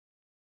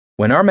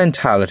When our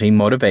mentality,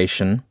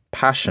 motivation,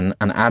 passion,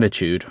 and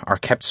attitude are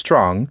kept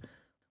strong,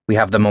 we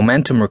have the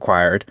momentum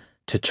required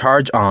to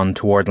charge on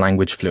toward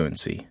language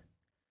fluency.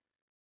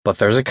 But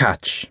there's a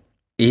catch.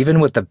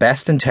 Even with the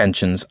best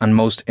intentions and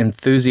most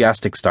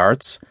enthusiastic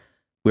starts,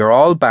 we are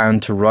all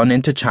bound to run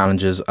into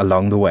challenges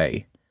along the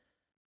way,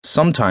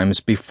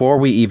 sometimes before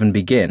we even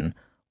begin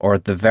or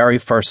at the very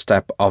first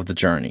step of the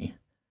journey,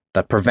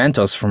 that prevent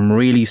us from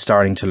really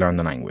starting to learn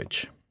the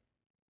language.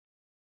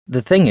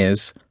 The thing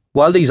is,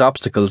 while these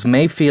obstacles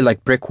may feel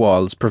like brick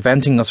walls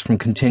preventing us from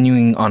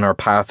continuing on our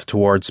path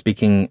towards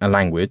speaking a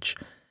language,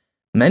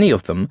 many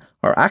of them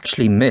are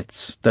actually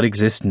myths that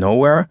exist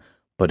nowhere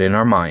but in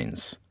our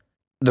minds.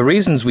 The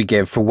reasons we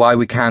give for why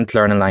we can't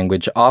learn a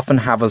language often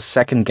have us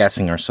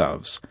second-guessing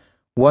ourselves,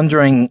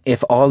 wondering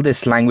if all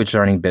this language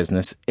learning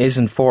business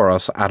isn't for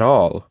us at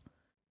all.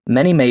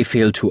 Many may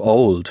feel too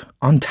old,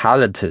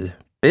 untalented,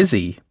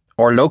 busy,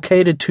 or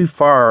located too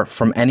far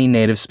from any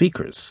native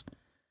speakers.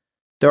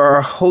 There are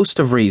a host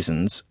of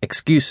reasons,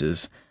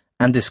 excuses,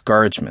 and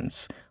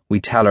discouragements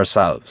we tell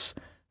ourselves,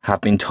 have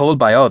been told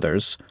by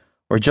others,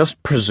 or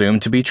just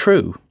presume to be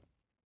true.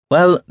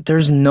 Well,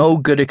 there's no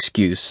good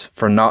excuse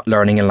for not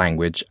learning a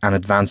language and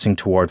advancing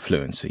toward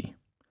fluency.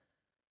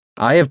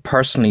 I have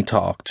personally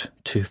talked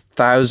to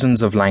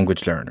thousands of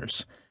language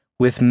learners,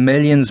 with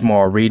millions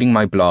more reading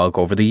my blog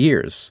over the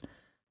years,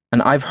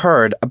 and I've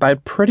heard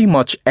about pretty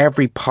much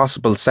every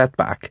possible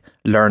setback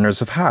learners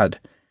have had,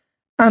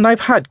 and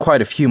I've had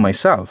quite a few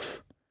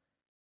myself.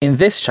 In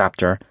this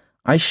chapter,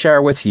 I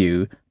share with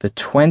you the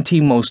 20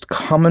 most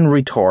common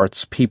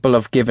retorts people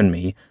have given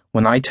me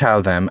when I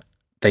tell them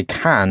they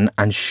can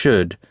and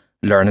should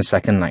learn a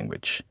second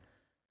language.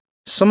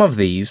 Some of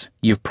these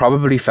you've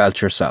probably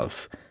felt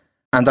yourself,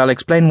 and I'll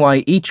explain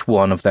why each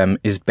one of them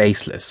is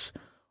baseless,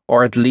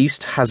 or at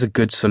least has a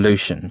good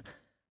solution,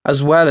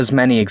 as well as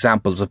many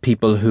examples of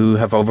people who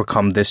have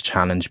overcome this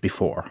challenge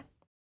before.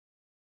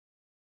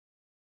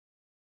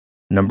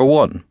 Number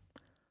 1.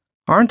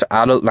 Aren't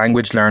adult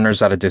language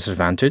learners at a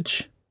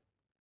disadvantage?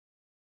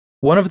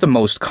 One of the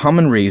most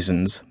common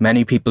reasons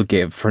many people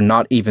give for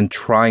not even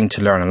trying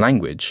to learn a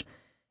language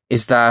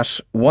is that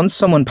once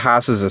someone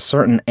passes a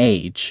certain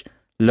age,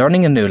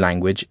 learning a new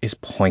language is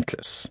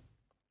pointless.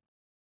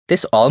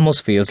 This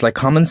almost feels like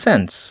common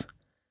sense.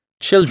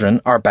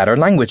 Children are better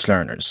language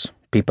learners,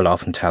 people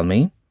often tell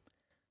me,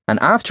 and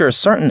after a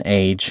certain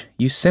age,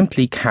 you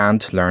simply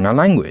can't learn a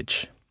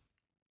language.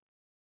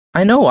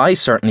 I know I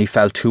certainly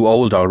felt too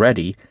old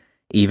already,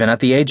 even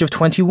at the age of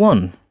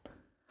 21.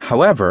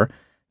 However,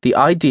 the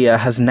idea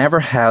has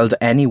never held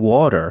any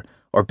water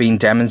or been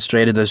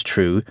demonstrated as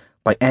true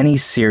by any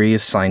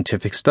serious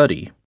scientific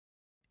study.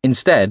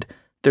 Instead,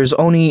 there's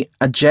only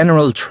a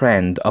general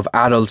trend of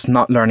adults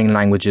not learning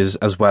languages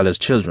as well as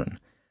children,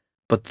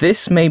 but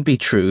this may be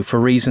true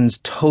for reasons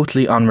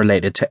totally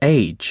unrelated to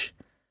age.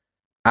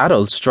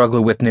 Adults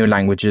struggle with new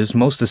languages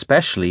most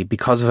especially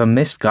because of a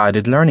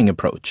misguided learning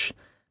approach,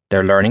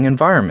 their learning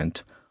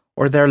environment,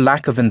 or their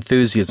lack of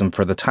enthusiasm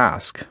for the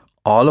task,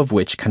 all of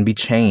which can be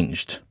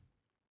changed.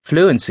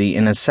 Fluency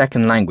in a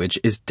second language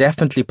is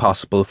definitely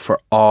possible for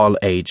all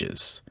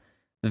ages.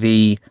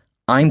 The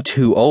 "I'm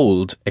too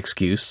old"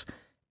 excuse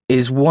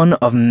is one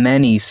of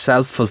many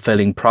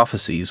self-fulfilling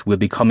prophecies we'll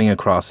be coming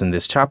across in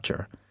this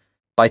chapter.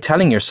 By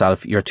telling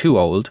yourself you're too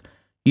old,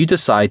 you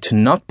decide to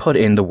not put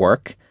in the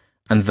work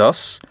and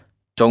thus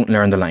don't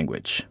learn the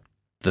language.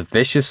 The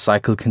vicious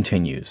cycle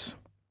continues.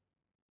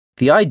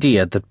 The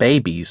idea that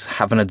babies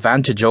have an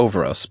advantage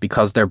over us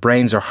because their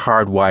brains are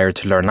hardwired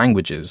to learn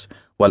languages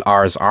while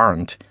ours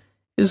aren't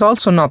is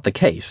also not the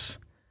case.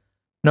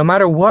 No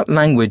matter what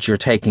language you're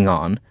taking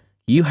on,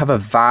 you have a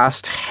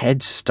vast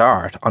head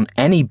start on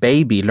any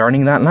baby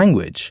learning that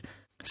language,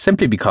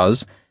 simply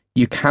because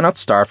you cannot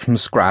start from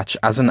scratch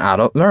as an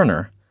adult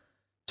learner.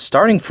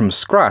 Starting from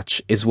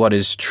scratch is what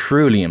is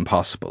truly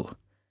impossible.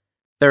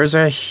 There is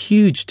a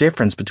huge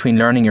difference between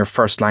learning your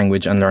first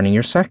language and learning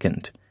your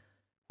second.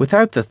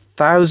 Without the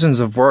thousands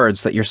of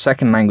words that your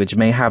second language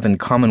may have in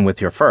common with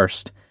your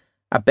first,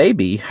 a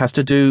baby has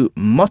to do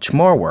much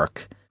more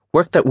work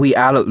that we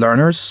adult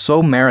learners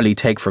so merrily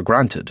take for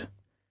granted.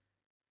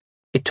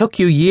 It took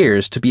you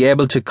years to be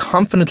able to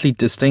confidently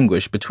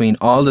distinguish between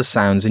all the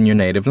sounds in your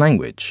native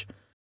language.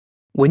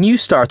 When you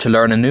start to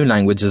learn a new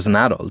language as an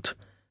adult,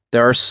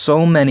 there are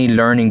so many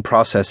learning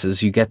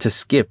processes you get to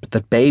skip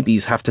that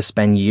babies have to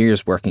spend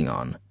years working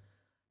on.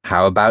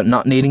 How about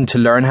not needing to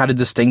learn how to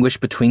distinguish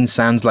between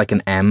sounds like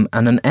an M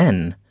and an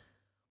N,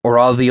 or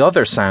all the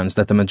other sounds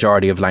that the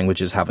majority of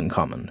languages have in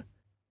common?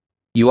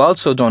 You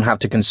also don't have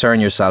to concern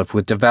yourself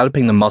with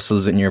developing the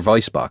muscles in your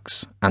voice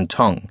box and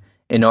tongue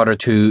in order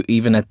to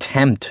even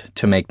attempt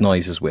to make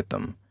noises with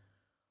them,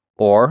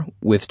 or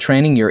with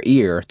training your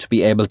ear to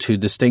be able to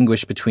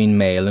distinguish between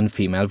male and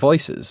female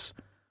voices,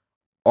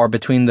 or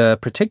between the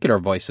particular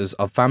voices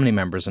of family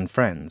members and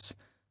friends,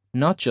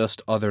 not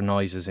just other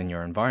noises in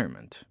your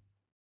environment.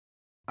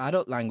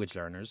 Adult language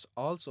learners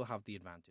also have the advantage